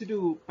இந்த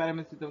சென்சிட்டிவ்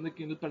பேரமீட்டர்ஸை வந்து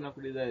கில்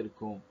பண்ணக்கூடியதா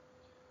இருக்கும்.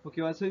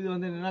 ஓகேவா? ஸோ இது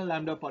வந்து என்னன்னா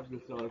லாம்டா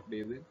பார்ட்டிகல்ஸ்ல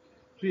வரக்கூடியது.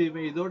 ஸோ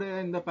இதோட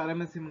இந்த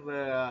பேரமீசியம்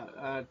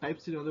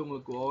டைப்ஸ் வந்து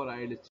உங்களுக்கு ஓவர்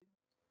ஆயிடுச்சு.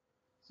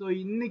 ஸோ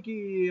இன்னைக்கு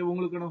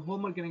உங்களுக்கான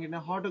ஹோம்ஒர்க் என்ன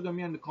கேட்டீங்கன்னா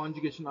ஆட்டோகமி and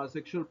conjugation R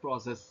sexual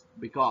process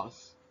because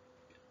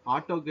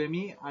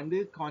ஆட்டோகமி and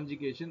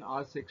conjugation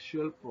R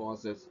sexual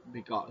process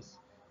because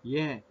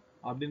ஏன்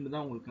அப்படின்றது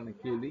தான் உங்களுக்கான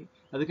கேள்வி.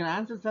 அதுக்கான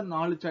ஆன்சர்ஸ் தான்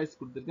 4 சாய்ஸ்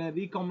கொடுத்துருக்கேன்.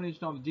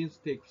 Recombination of jeans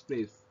takes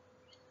place.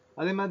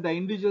 அதே மாதிரி the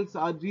individuals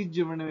are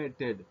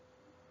rejuvenated,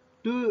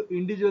 2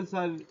 individuals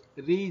are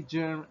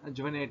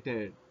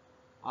rejuvenated,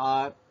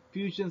 or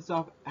fusions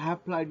of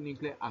haploid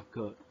nuclei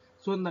occur.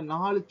 So இந்த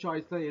 4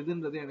 சாய்ஸ் தான்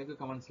எதுன்றது எனக்கு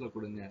கமெண்ட்ஸ்ல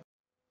கொடுங்க.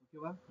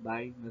 ஓகேவா?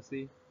 By,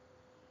 Mercy.